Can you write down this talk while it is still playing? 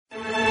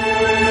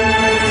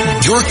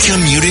You're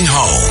commuting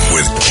home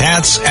with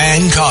Katz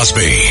and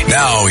Cosby.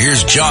 Now,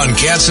 here's John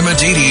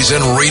Catsimatidis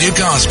and Rita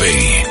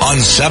Cosby on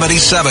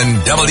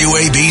 77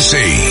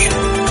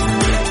 WABC.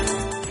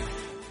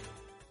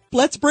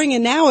 Let's bring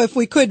in now, if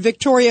we could,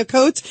 Victoria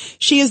Coates.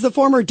 She is the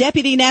former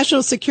Deputy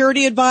National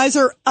Security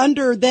Advisor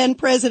under then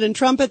President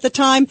Trump at the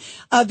time.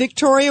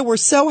 Victoria, we're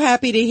so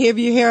happy to have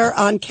you here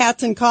on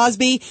Katz and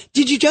Cosby.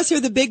 Did you just hear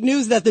the big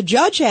news that the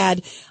judge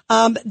had,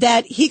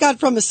 that he got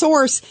from a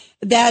source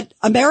that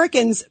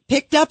Americans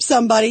picked up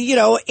somebody,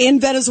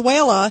 in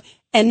Venezuela,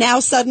 and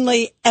now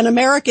suddenly an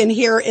American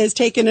here is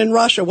taken in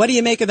Russia? What do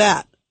you make of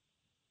that?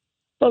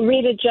 Well,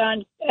 Rita,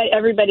 John,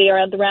 everybody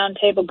around the round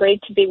table,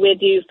 great to be with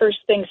you. First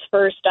things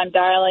first, I'm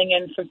dialing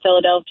in from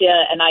Philadelphia,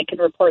 and I can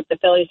report the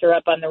Phillies are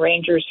up on the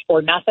Rangers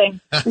for nothing.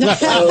 So,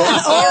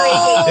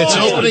 it's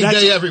opening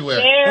day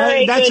everywhere.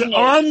 That's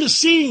on the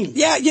scene.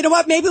 Yeah, you know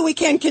what? Maybe we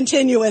can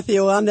continue with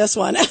you on this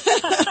one. I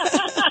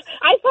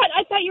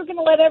thought you were going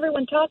to let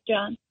everyone talk,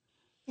 John.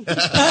 Well,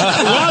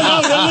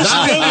 no, listen,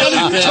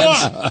 let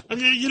talk. I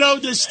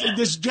mean,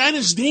 this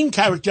Janice Dean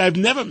character, I've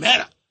never met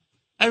her.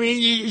 I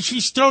mean,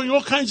 she's throwing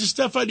all kinds of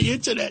stuff on the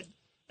internet,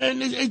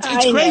 and it's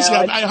crazy.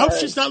 I hope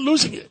she's not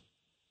losing it.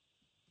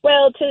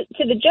 Well, to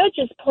the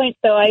judge's point,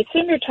 though, I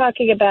assume you're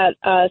talking about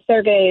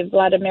Sergei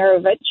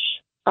Vladimirovich,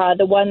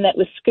 the one that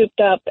was scooped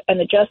up, and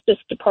the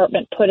Justice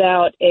Department put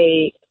out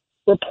a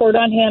report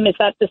on him. Is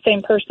that the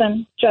same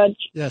person, Judge?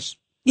 Yes.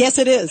 Yes,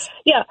 it is.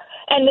 Yeah,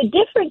 and the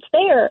difference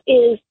there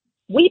is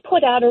we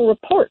put out a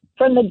report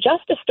from the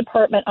Justice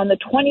Department on the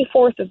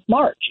 24th of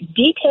March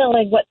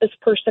detailing what this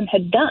person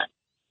had done,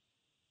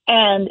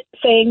 and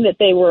saying that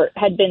they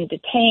had been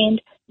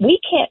detained. We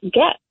can't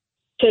get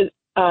to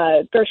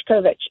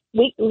Gershkovich.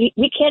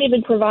 We can't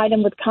even provide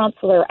him with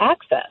consular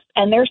access.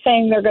 And they're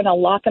saying they're going to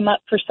lock him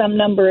up for some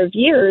number of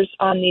years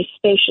on these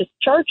spacious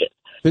charges.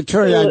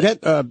 Victoria, I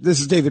get,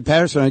 this is David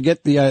Patterson. I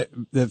get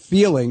the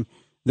feeling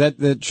that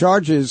the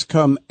charges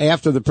come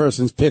after the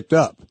person's picked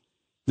up.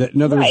 That,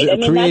 in other words, they're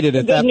created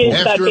at that point.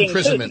 After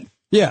imprisonment.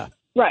 Yeah.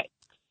 Right.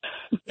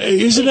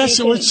 Isn't that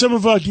what some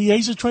of our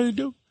DAs are trying to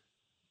do?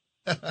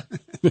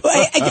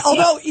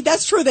 Although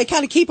that's true, they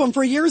kind of keep them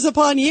for years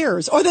upon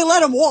years, or they let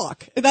them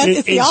walk.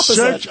 It's the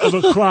opposite. In search of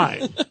a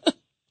crime.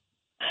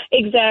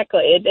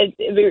 Exactly.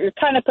 We're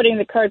kind of putting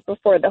the cart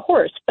before the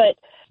horse. But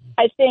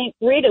I think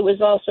Rita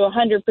was also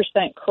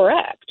 100%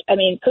 correct. I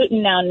mean,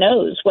 Putin now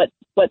knows what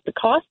the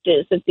cost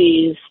is of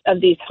these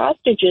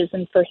hostages,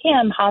 and for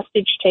him,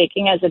 hostage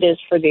taking, as it is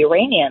for the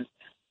Iranians,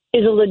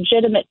 is a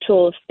legitimate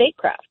tool of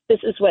statecraft. This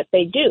is what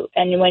they do,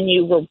 and when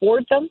you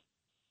reward them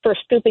for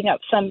scooping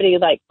up somebody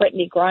like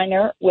Brittany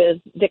Griner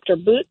with Victor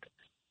Bout,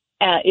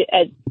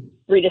 as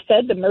Rita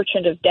said, the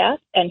merchant of death,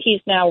 and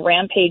he's now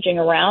rampaging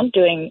around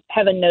doing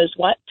heaven knows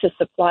what to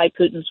supply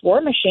Putin's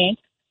war machine.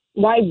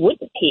 Why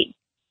wouldn't he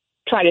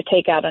try to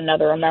take out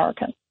another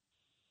American?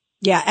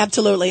 Yeah,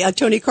 absolutely.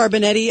 Tony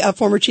Carbonetti,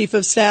 former chief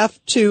of staff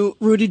to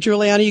Rudy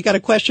Giuliani. You got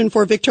a question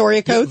for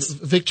Victoria Coates?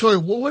 Victoria,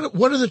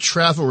 what are the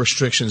travel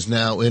restrictions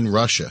now in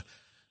Russia?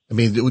 I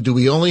mean, do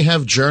we only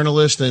have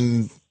journalists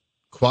and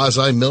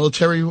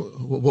quasi-military?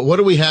 What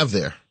do we have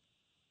there?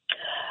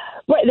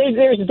 Well,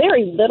 there's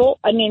very little.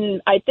 I mean,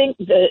 I think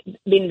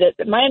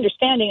my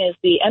understanding is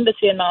the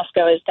embassy in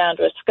Moscow is down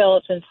to a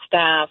skeleton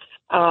staff,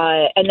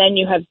 and then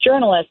you have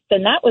journalists,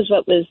 and that was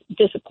what was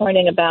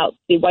disappointing about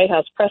the White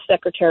House press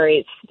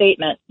secretary's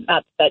statement.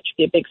 Not that that should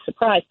be a big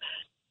surprise.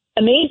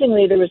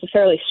 Amazingly, there was a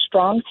fairly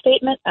strong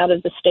statement out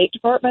of the State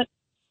Department.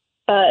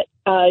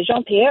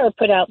 Jean-Pierre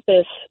put out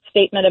this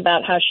statement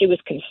about how she was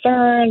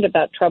concerned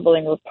about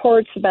troubling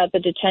reports about the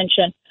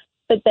detention,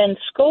 but then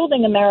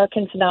scolding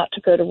Americans not to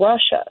go to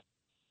Russia.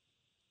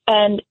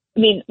 And, I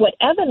mean, what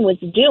Evan was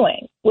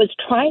doing was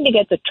trying to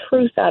get the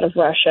truth out of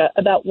Russia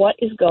about what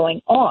is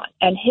going on.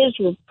 And his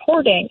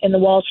reporting in the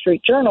Wall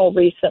Street Journal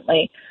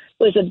recently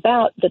was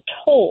about the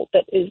toll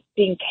that is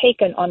being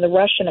taken on the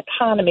Russian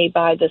economy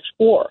by this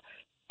war.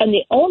 And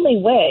the only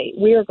way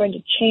we are going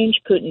to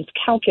change Putin's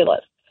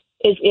calculus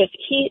is if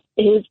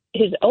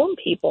his own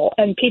people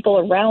and people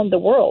around the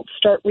world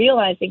start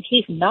realizing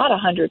he's not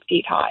 100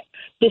 feet high.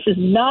 This is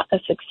not a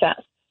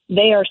success.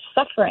 They are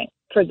suffering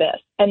for this.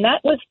 And that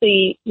was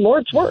the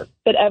Lord's work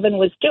that Evan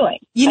was doing.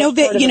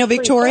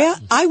 Victoria,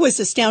 I was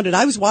astounded.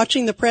 I was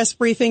watching the press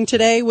briefing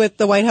today with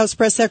the White House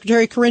press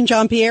secretary, Karine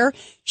Jean-Pierre.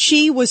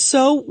 She was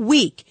so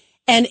weak.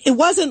 And it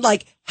wasn't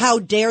like, how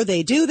dare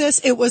they do this?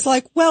 It was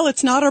like, well,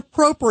 it's not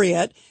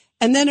appropriate.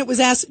 And then it was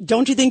asked,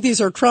 don't you think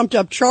these are trumped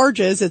up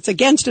charges? It's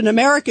against an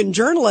American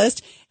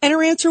journalist. And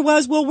her answer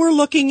was, well, we're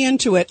looking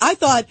into it. I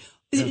thought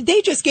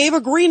they just gave a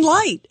green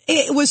light.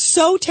 It was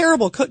so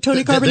terrible.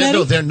 Tony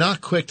Carbonetti? They're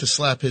not quick to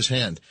slap his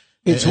hand.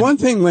 It's one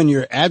thing when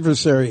your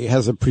adversary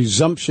has a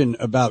presumption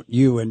about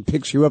you and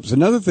picks you up. It's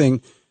another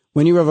thing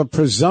when you have a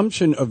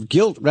presumption of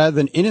guilt rather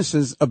than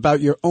innocence about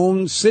your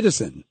own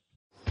citizen.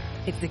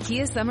 It's the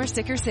Kia Summer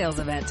Sticker Sales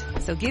Event,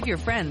 so give your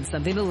friends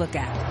something to look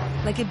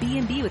at, like a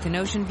B&B with an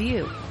ocean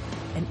view,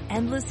 an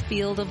endless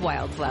field of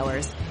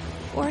wildflowers,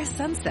 or a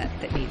sunset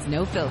that needs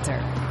no filter.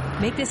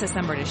 Make this a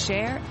summer to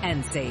share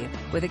and save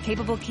with a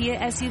capable Kia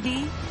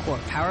SUV or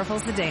powerful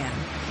sedan.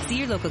 See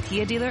your local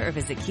Kia dealer or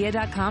visit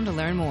kia.com to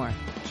learn more.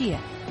 Kia,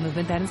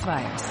 movement that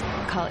inspires.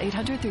 Call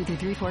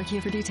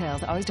 800-3334-KIA for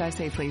details. Always drive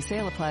safely.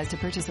 Sale applies to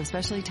purchase of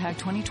specially tagged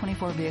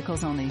 2024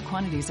 vehicles only.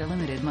 Quantities are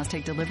limited. Must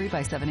take delivery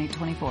by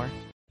 7/8/24.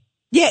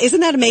 Yeah,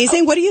 isn't that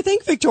amazing? What do you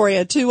think,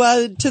 Victoria,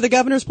 to the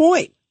governor's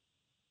point?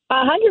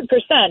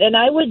 100%. And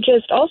I would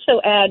just also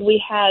add, we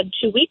had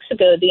 2 weeks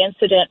ago the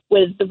incident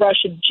with the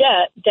Russian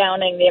jet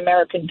downing the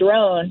American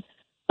drone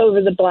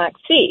over the Black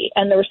Sea.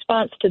 And the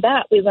response to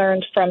that we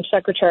learned from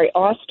Secretary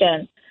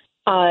Austin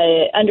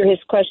under his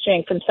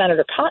questioning from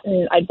Senator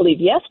Cotton, I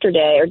believe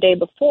yesterday or day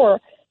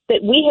before,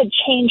 that we had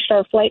changed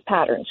our flight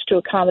patterns to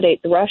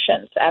accommodate the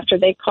Russians after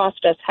they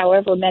cost us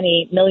however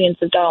many millions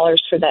of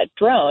dollars for that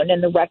drone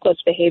and the reckless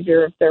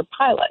behavior of their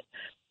pilot.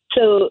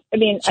 So, I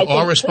mean, so I think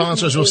our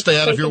responses will stay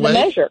out of your way?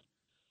 Measure.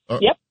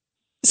 Yep.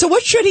 So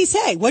what should he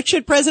say? What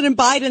should President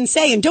Biden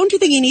say? And don't you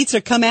think he needs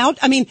to come out?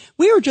 I mean,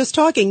 we were just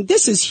talking.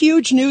 This is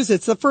huge news.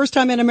 It's the first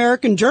time an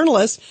American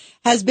journalist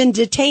has been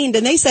detained.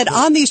 And they said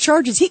on these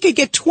charges, he could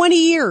get 20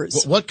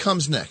 years. What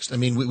comes next? I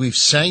mean, we've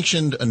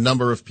sanctioned a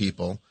number of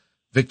people.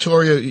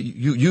 Victoria,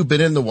 you've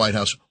been in the White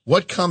House.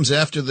 What comes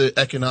after the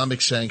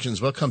economic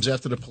sanctions? What comes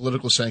after the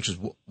political sanctions?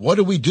 What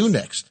do we do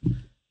next?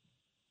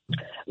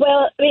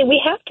 Well, I mean,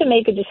 we have to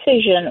make a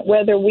decision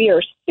whether we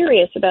are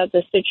serious about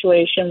this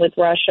situation with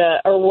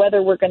Russia or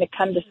whether we're going to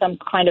come to some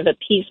kind of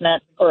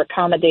appeasement or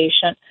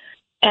accommodation.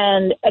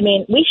 And, I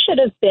mean, we should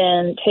have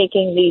been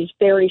taking these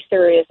very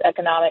serious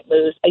economic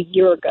moves a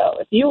year ago.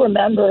 If you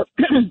remember,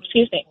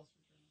 excuse me,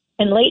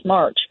 in late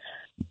March,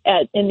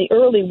 in the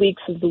early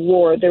weeks of the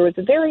war, there was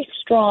a very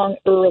strong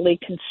early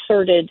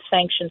concerted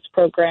sanctions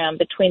program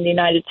between the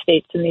United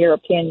States and the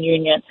European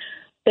Union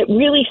that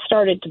really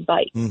started to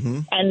bite.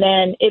 Mm-hmm. And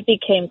then it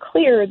became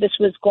clear this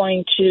was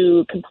going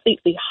to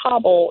completely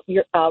hobble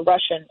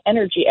Russian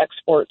energy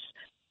exports.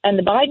 And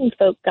the Biden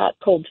folk got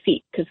cold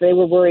feet because they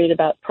were worried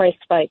about price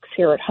spikes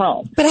here at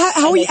home. But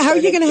how are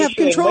you going to have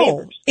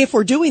control if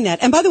we're doing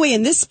that? And by the way,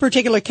 in this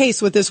particular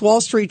case with this Wall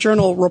Street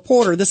Journal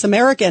reporter, this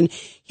American,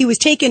 he was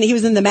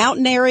in the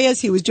mountain areas.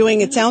 He was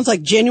doing, it sounds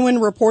like, genuine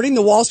reporting.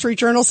 The Wall Street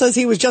Journal says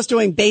he was just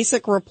doing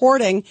basic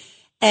reporting,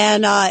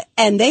 and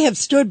they have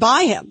stood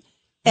by him.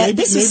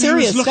 This is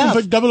serious stuff. Maybe he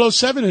was looking for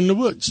 007 in the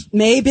woods.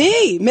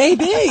 Maybe. By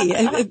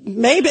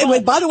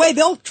the way,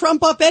 they'll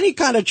trump up any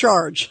kind of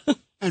charge.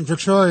 And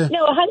Victoria.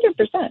 No,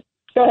 100%.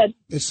 Go ahead.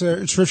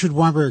 It's Richard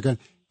Weinberg again.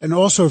 And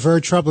also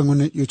very troubling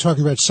when you're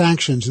talking about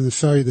sanctions and the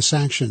failure of the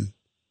sanction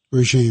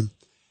regime.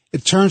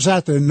 It turns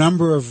out that a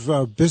number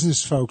of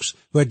business folks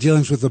who had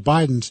dealings with the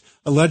Bidens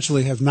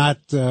allegedly have not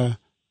been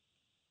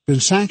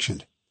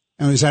sanctioned.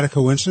 And is that a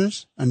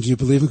coincidence? And do you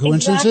believe in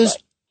coincidences?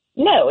 Exactly.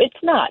 No,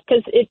 it's not.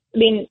 Because,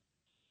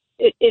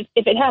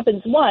 if it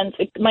happens once,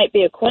 it might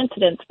be a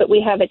coincidence, but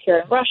we have it here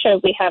in Russia,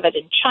 we have it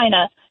in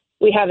China,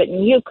 we have it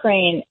in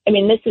Ukraine. I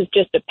mean, this is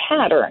just a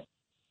pattern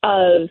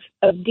of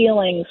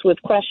dealings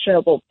with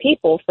questionable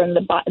people from the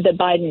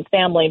Biden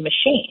family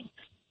machine.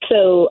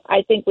 So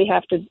I think we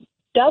have to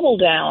double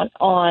down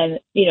on,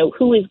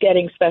 who is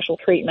getting special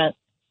treatment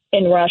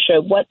in Russia,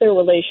 what their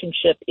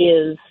relationship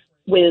is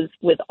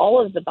with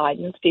all of the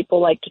Bidens. People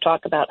like to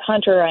talk about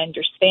Hunter, I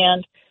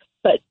understand,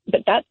 but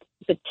that's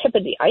the tip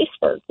of the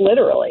iceberg,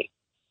 literally,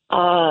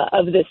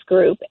 of this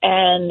group,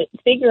 and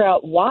figure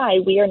out why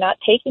we are not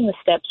taking the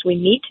steps we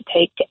need to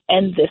take to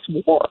end this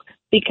war.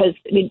 Because,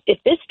 if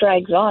this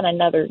drags on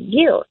another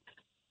year,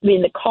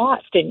 the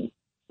cost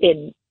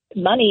in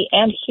money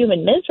and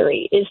human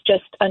misery is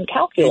just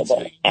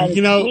uncalculable. And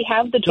we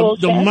have the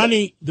tools to end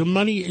it. The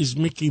money is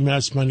Mickey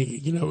Mouse money.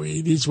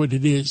 It is what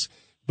it is.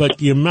 But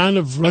the amount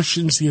of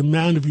Russians, the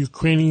amount of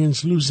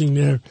Ukrainians losing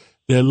their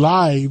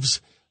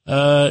lives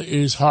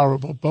is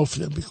horrible, both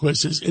of them,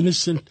 because there's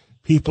innocent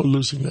people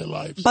losing their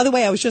lives. By the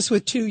way, I was just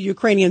with 2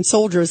 Ukrainian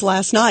soldiers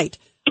last night.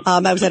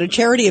 I was at a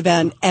charity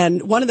event,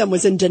 and one of them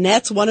was in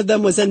Donetsk, one of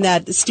them was in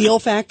that steel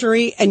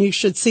factory, and you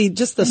should see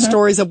just the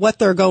stories of what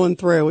they're going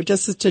through.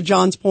 Just to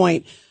John's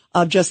point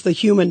of just the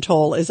human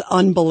toll is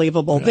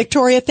unbelievable. Yeah.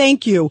 Victoria,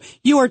 thank you.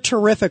 You are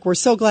terrific. We're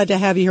so glad to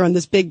have you here on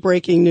this big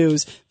breaking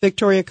news.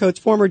 Victoria Coates,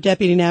 former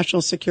Deputy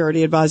National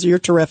Security Advisor. You're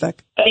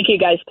terrific. Thank you,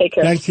 guys. Take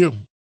care. Thank you.